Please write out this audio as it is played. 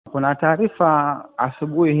Kuna taarifa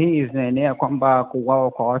asubuhi hii zinaenea kwamba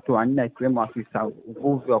kuuawa kwa watu wanne akiwemo afisa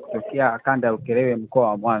uvuvi wa kutokea Kanda ya Ukerewe Mkoa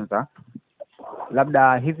wa Mwanza.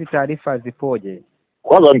 Labda hizi taarifa zipoje?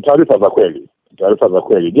 Kwanza ni taarifa za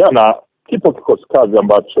kweli. Jana kipo kikosi kazi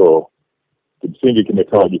ambacho kimsingi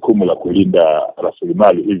kimepewa jukumu la kulinda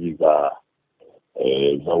rasilimali hizi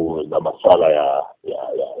za masuala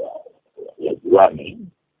ya ziwani,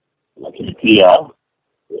 lakini pia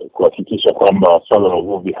kuhakikisha kwamba swala la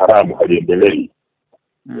uvuvi haramu haliendelei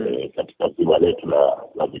katika ziwa letu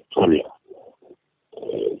la Victoria.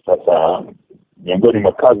 Sasa miongoni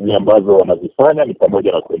mwa kazi ambazo wanazifanya ni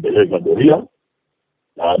pamoja na kuendeleza doria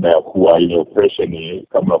baada ya kuwa ile operation,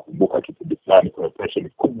 kama kumbuka kipindi fulani kuna operation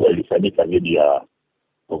kubwa ilifanyika dhidi ya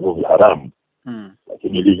uvuvi haramu.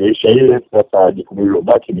 Lakini ilivyoisha ile, sasa jukumu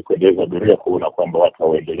lilobaki ni kuendeleza doria kuona kwamba watu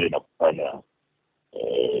waendelee na kufanya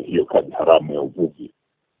hiyo kazi haramu ya uvuvi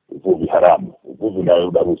haramu. Uvuvi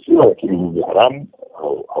unaruhusiwa, lakini uvuvi haramu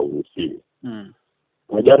hauruhusiwi.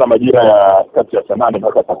 Jana majira ya kati ya saa 8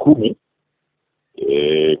 mpaka saa 10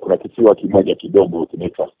 kuna kisiwa kimoja kidogo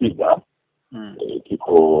kinaitwa Siga,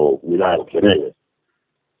 kiko wilaya ya Ukerewe.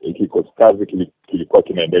 Kikosi kazi kilikuwa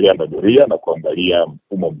kinaendelea na doria na kuangalia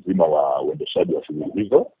mfumo mzima wa uendeshaji wa shughuli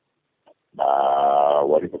hizo, na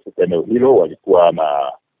walipofika eneo hilo walikuwa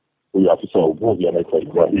na huyu afisa wa uvuvi anaitwa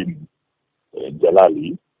Ibrahim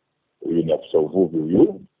Jalali. Huyu ni afisa uvuvi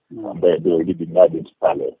huyu ambaye ndio leading agent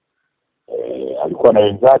pale. Alikuwa na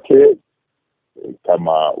wenzake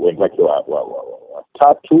kama wenzake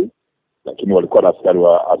watatu, lakini walikuwa na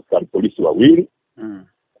askari polisi wawili.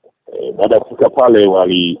 Baada ya kufika pale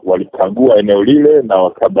walikagua eneo lile na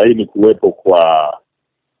wakabaini kuwepo kwa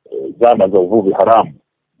zana za uvuvi haramu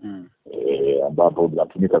ambapo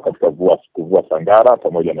zinatumika katika kuvua sangara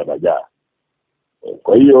pamoja na dagaa.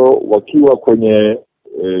 Kwa hiyo wakiwa kwenye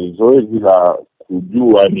zoezi la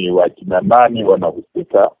kujua ni wakina nani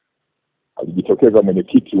wanahusika, alijitokeza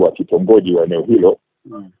mwenyekiti wa kitongoji wa eneo hilo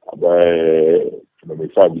ambaye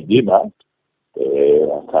tumemhifadhi jina.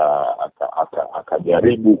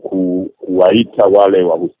 Akajaribu kuwaita wale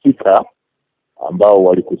wahusika ambao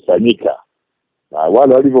walikusanyika, na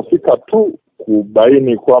wale walivyofika tu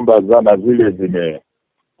kubaini kwamba zana zile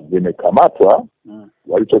zimekamatwa,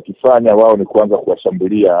 walichokifanya wao ni kuanza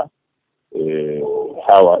kuwashambulia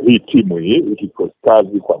hii timu hii kikosi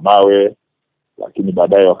kazi kwa mawe, lakini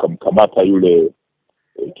baadaye wakamkamata yule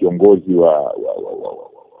kiongozi wa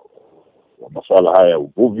masuala haya ya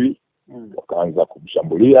uvuvi. Wakaanza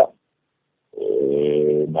kumshambulia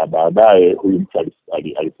na baadaye huyu mtu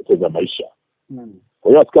alipoteza maisha.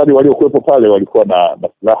 Kwa hiyo askari waliokuwepo pale walikuwa na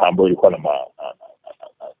silaha ambayo ilikuwa na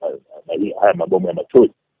haya mabomu ya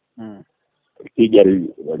machozi.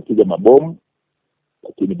 Walipiga mabomu,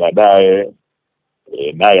 lakini baadaye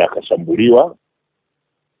naye akashambuliwa,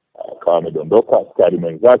 akawa amedondoka. Askari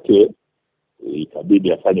mwenzake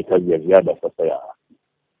ikabidi afanye kazi ya ziada sasa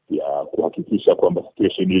ya kuhakikisha kwamba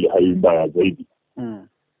situation ile haiwi mbaya zaidi.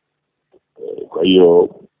 Kwa hiyo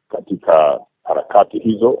katika harakati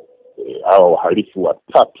hizo hao wahalifu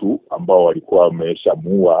watatu ambao walikuwa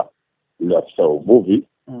wameshamuua yule afisa wa uvuvi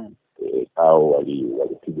hao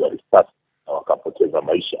walipigwa risasi na wakapoteza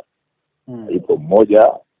maisha. Yupo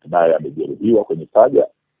mmoja naye amejeruhiwa kwenye paja.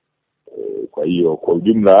 Kwa hiyo kwa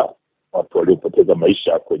ujumla watu waliopoteza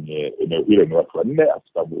maisha kwenye eneo hilo ni watu wanne,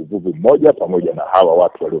 afisa uvuvi mmoja pamoja na hawa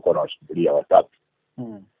watu waliokuwa wanawashambulia watatu.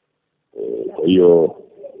 Kwa hiyo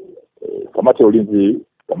kamati ya ulinzi,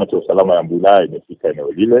 kamati ya usalama ya wilaya imefika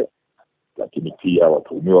eneo lile, lakini pia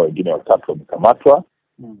watuhumiwa wengine watatu wamekamatwa.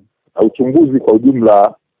 Na uchunguzi kwa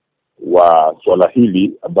ujumla wa swala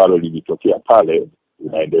hili ambalo lilitokea pale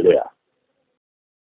unaendelea.